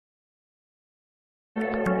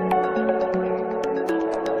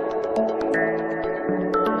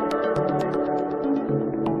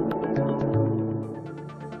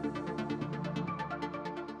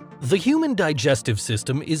The human digestive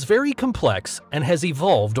system is very complex and has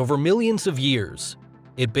evolved over millions of years.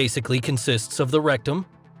 It basically consists of the rectum,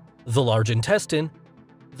 the large intestine,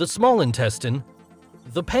 the small intestine,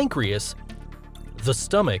 the pancreas, the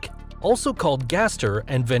stomach, also called gaster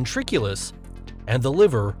and ventriculus, and the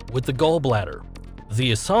liver with the gallbladder.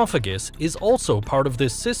 The esophagus is also part of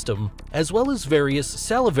this system, as well as various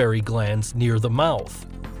salivary glands near the mouth.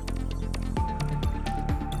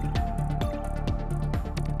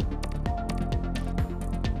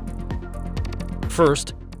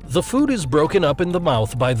 First, the food is broken up in the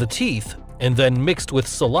mouth by the teeth and then mixed with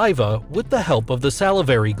saliva with the help of the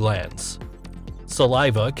salivary glands.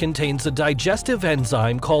 Saliva contains a digestive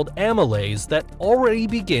enzyme called amylase that already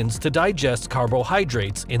begins to digest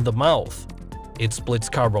carbohydrates in the mouth. It splits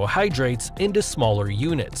carbohydrates into smaller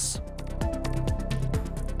units.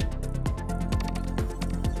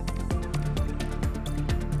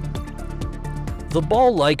 The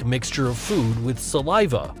ball-like mixture of food with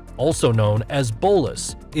saliva, also known as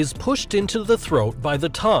bolus, is pushed into the throat by the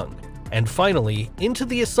tongue, and finally into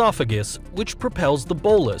the esophagus, which propels the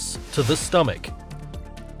bolus to the stomach.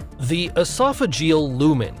 The esophageal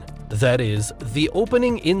lumen, that is, the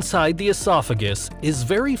opening inside the esophagus, is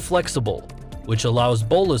very flexible, which allows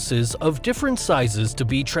boluses of different sizes to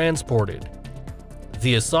be transported.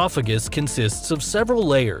 The esophagus consists of several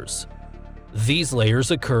layers. These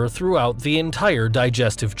layers occur throughout the entire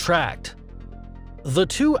digestive tract. The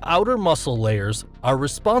two outer muscle layers are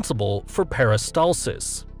responsible for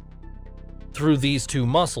peristalsis. Through these two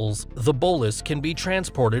muscles, the bolus can be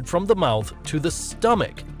transported from the mouth to the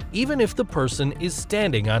stomach, even if the person is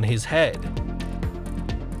standing on his head.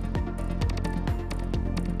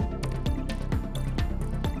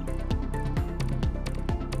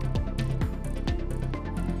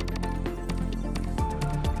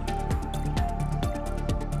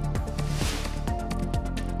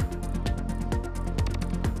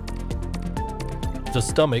 The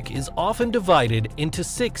stomach is often divided into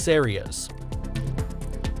 6 areas.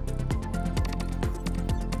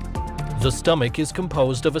 The stomach is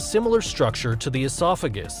composed of a similar structure to the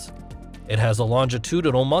esophagus. It has a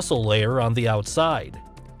longitudinal muscle layer on the outside.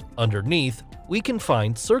 Underneath, we can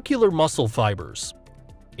find circular muscle fibers.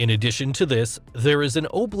 In addition to this, there is an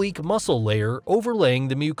oblique muscle layer overlaying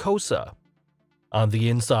the mucosa. On the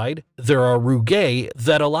inside, there are rugae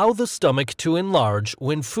that allow the stomach to enlarge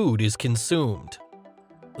when food is consumed.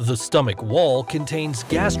 The stomach wall contains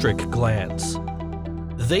gastric glands.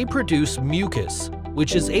 They produce mucus,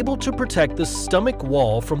 which is able to protect the stomach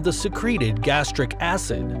wall from the secreted gastric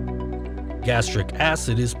acid. Gastric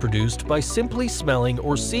acid is produced by simply smelling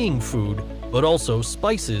or seeing food, but also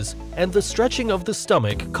spices, and the stretching of the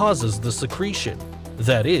stomach causes the secretion,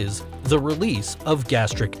 that is, the release of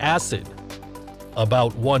gastric acid.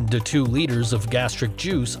 About 1 to 2 liters of gastric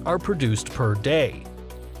juice are produced per day.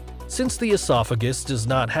 Since the esophagus does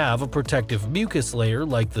not have a protective mucus layer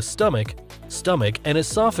like the stomach and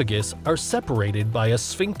esophagus are separated by a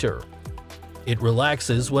sphincter. It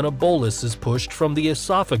relaxes when a bolus is pushed from the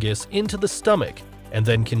esophagus into the stomach and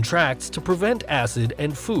then contracts to prevent acid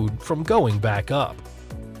and food from going back up.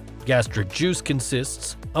 Gastric juice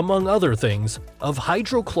consists, among other things, of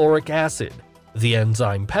hydrochloric acid, the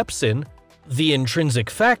enzyme pepsin, the intrinsic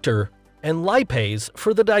factor, and lipase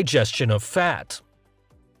for the digestion of fat.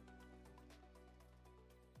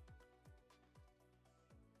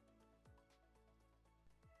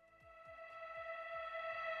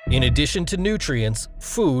 In addition to nutrients,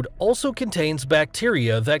 food also contains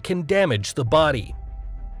bacteria that can damage the body.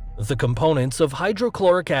 The components of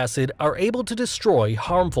hydrochloric acid are able to destroy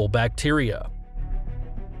harmful bacteria.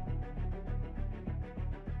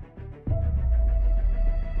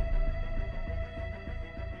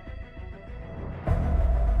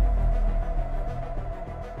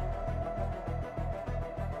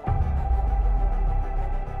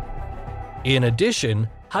 In addition,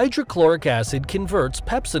 hydrochloric acid converts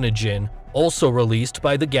pepsinogen, also released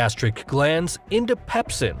by the gastric glands, into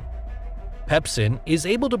pepsin. Pepsin is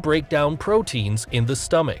able to break down proteins in the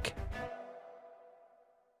stomach.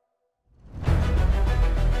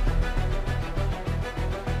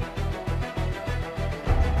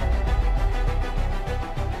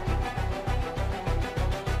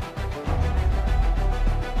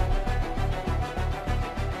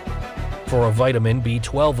 For a vitamin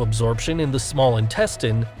B12 absorption in the small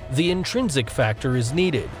intestine, the intrinsic factor is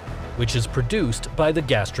needed, which is produced by the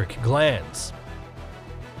gastric glands.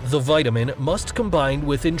 The vitamin must combine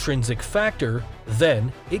with intrinsic factor,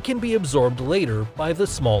 then it can be absorbed later by the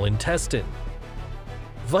small intestine.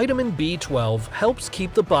 Vitamin B12 helps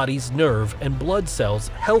keep the body's nerve and blood cells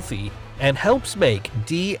healthy and helps make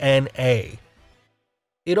DNA.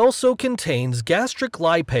 It also contains gastric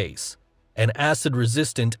lipase, an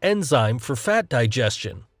acid-resistant enzyme for fat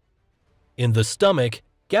digestion. In the stomach,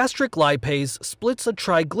 gastric lipase splits a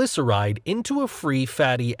triglyceride into a free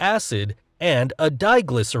fatty acid and a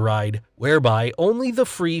diglyceride, whereby only the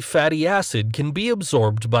free fatty acid can be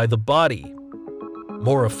absorbed by the body.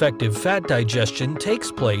 More effective fat digestion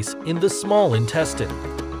takes place in the small intestine.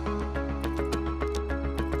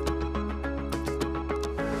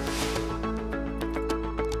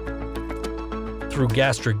 Through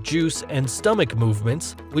gastric juice and stomach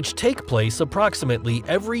movements, which take place approximately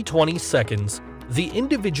every 20 seconds, the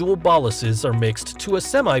individual boluses are mixed to a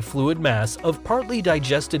semi-fluid mass of partly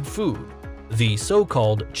digested food, the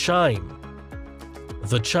so-called chyme.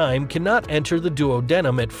 The chyme cannot enter the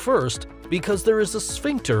duodenum at first because there is a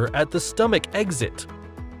sphincter at the stomach exit.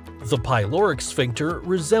 The pyloric sphincter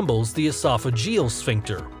resembles the esophageal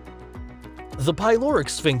sphincter. The pyloric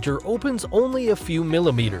sphincter opens only a few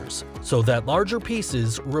millimeters, so that larger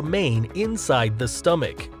pieces remain inside the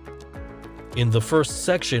stomach. In the first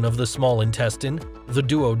section of the small intestine, the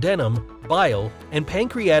duodenum, bile, and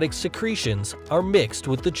pancreatic secretions are mixed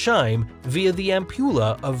with the chyme via the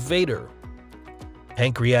ampulla of Vater.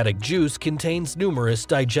 Pancreatic juice contains numerous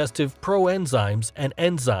digestive proenzymes and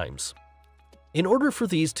enzymes. In order for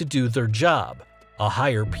these to do their job, a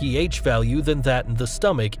higher pH value than that in the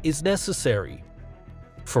stomach is necessary.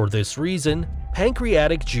 For this reason,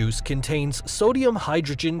 pancreatic juice contains sodium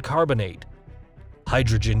hydrogen carbonate.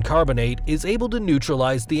 Hydrogen carbonate is able to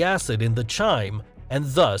neutralize the acid in the chyme and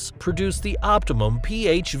thus produce the optimum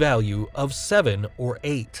pH value of 7 or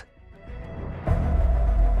 8.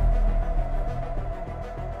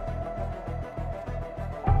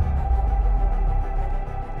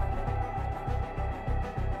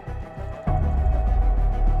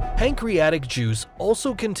 Pancreatic juice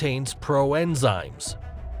also contains proenzymes.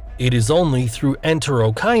 It is only through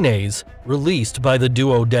enterokinase, released by the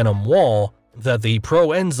duodenum wall, that the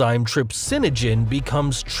proenzyme trypsinogen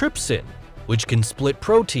becomes trypsin, which can split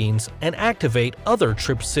proteins and activate other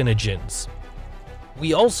trypsinogens.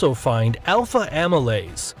 We also find alpha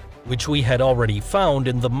amylase, which we had already found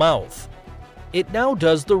in the mouth. It now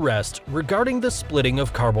does the rest regarding the splitting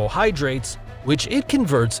of carbohydrates, which it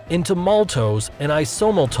converts into maltose and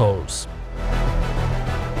isomaltose.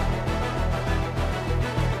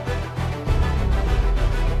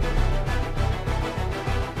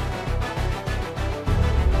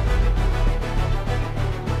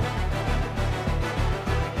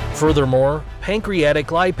 Furthermore, pancreatic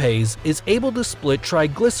lipase is able to split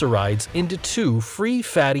triglycerides into two free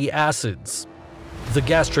fatty acids. The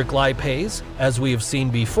gastric lipase, as we have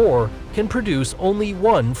seen before, can produce only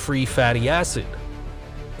one free fatty acid.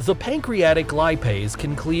 The pancreatic lipase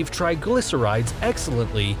can cleave triglycerides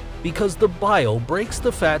excellently because the bile breaks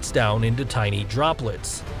the fats down into tiny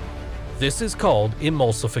droplets. This is called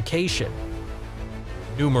emulsification.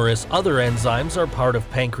 Numerous other enzymes are part of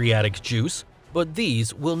pancreatic juice, but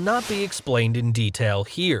these will not be explained in detail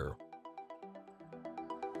here.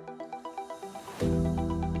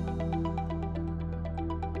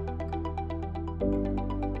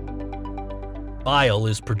 Bile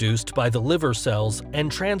is produced by the liver cells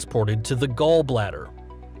and transported to the gallbladder.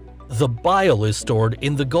 The bile is stored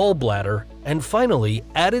in the gallbladder and finally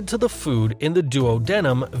added to the food in the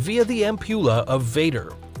duodenum via the ampulla of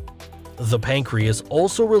Vater. The pancreas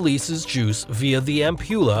also releases juice via the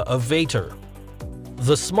ampulla of Vater.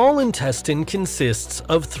 The small intestine consists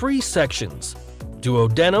of three sections: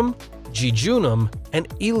 duodenum, jejunum, and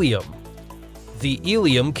ileum. The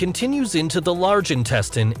ileum continues into the large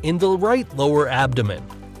intestine in the right lower abdomen.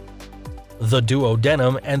 The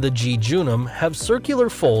duodenum and the jejunum have circular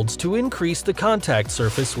folds to increase the contact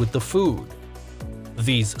surface with the food.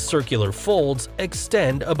 These circular folds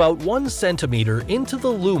extend about 1 centimeter into the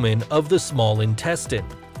lumen of the small intestine.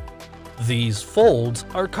 These folds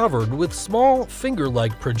are covered with small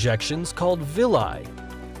finger-like projections called villi.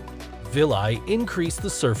 Villi increase the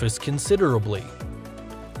surface considerably.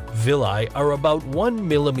 Villi are about 1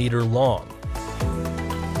 millimeter long.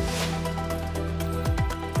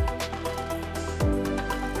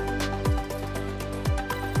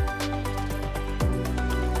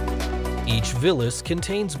 Each villus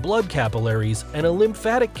contains blood capillaries and a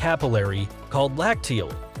lymphatic capillary called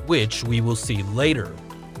lacteal, which we will see later.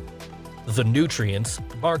 The nutrients,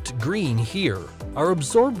 marked green here, are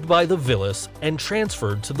absorbed by the villus and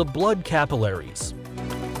transferred to the blood capillaries.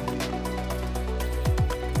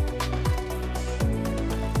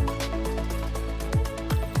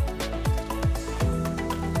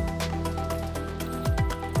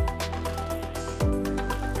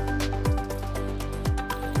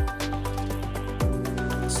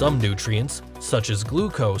 Some nutrients, such as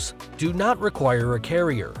glucose, do not require a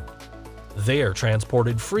carrier. They are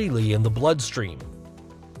transported freely in the bloodstream.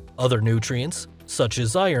 Other nutrients, such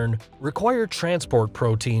as iron, require transport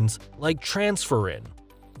proteins like transferrin.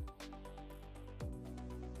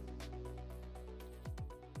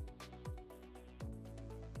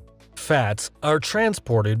 Fats are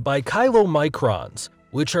transported by chylomicrons,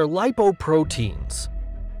 which are lipoproteins.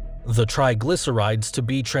 The triglycerides to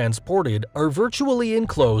be transported are virtually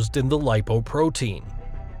enclosed in the lipoprotein.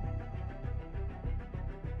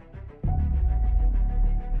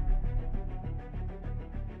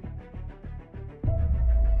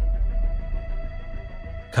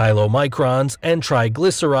 Chylomicrons and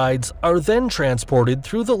triglycerides are then transported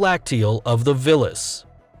through the lacteal of the villus.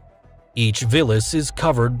 Each villus is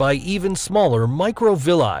covered by even smaller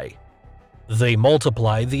microvilli. They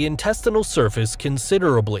multiply the intestinal surface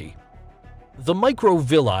considerably. The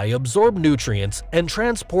microvilli absorb nutrients and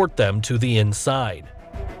transport them to the inside.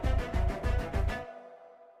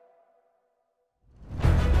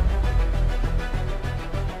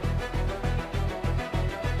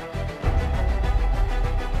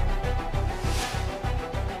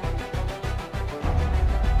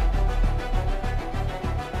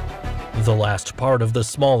 The last part of the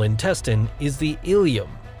small intestine is the ileum.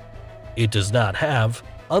 It does not have,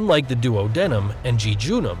 unlike the duodenum and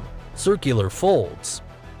jejunum, circular folds.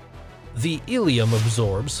 The ileum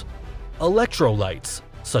absorbs electrolytes,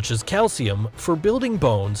 such as calcium, for building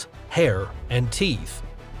bones, hair, and teeth.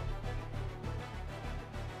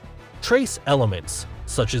 Trace elements,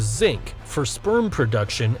 such as zinc, for sperm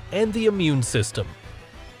production and the immune system.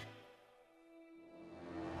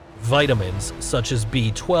 Vitamins, such as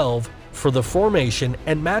B12, for the formation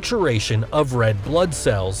and maturation of red blood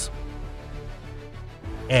cells,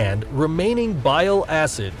 and remaining bile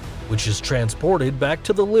acid, which is transported back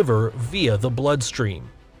to the liver via the bloodstream.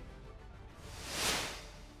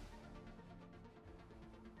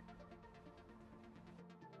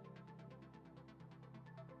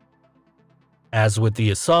 As with the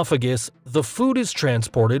esophagus, the food is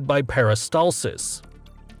transported by peristalsis.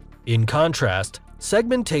 In contrast,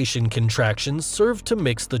 segmentation contractions serve to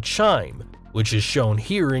mix the chyme, which is shown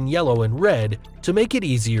here in yellow and red, to make it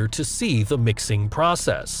easier to see the mixing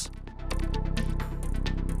process.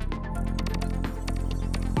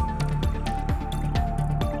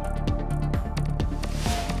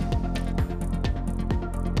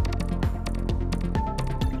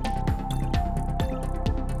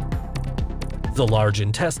 The large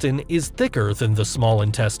intestine is thicker than the small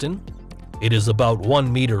intestine. It is about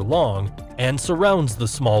 1 meter long and surrounds the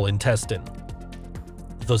small intestine.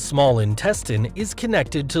 The small intestine is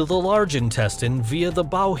connected to the large intestine via the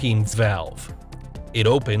Bowheen's valve. It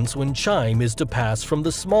opens when chyme is to pass from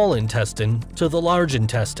the small intestine to the large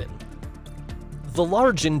intestine. The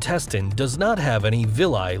large intestine does not have any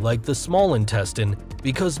villi like the small intestine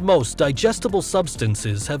because most digestible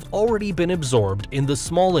substances have already been absorbed in the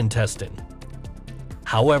small intestine.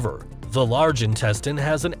 However, the large intestine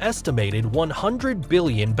has an estimated 100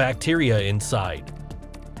 billion bacteria inside.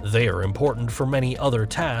 They are important for many other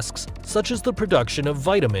tasks, such as the production of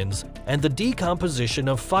vitamins and the decomposition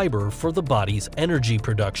of fiber for the body's energy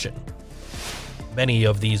production. Many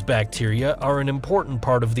of these bacteria are an important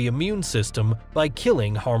part of the immune system by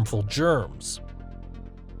killing harmful germs.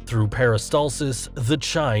 Through peristalsis, the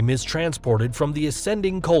chyme is transported from the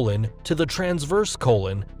ascending colon to the transverse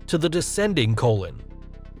colon to the descending colon.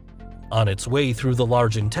 On its way through the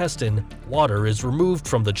large intestine, water is removed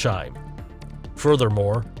from the chyme.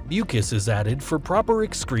 Furthermore, mucus is added for proper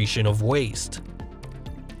excretion of waste.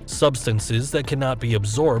 Substances that cannot be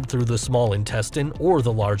absorbed through the small intestine or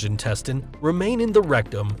the large intestine remain in the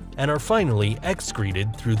rectum and are finally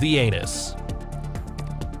excreted through the anus.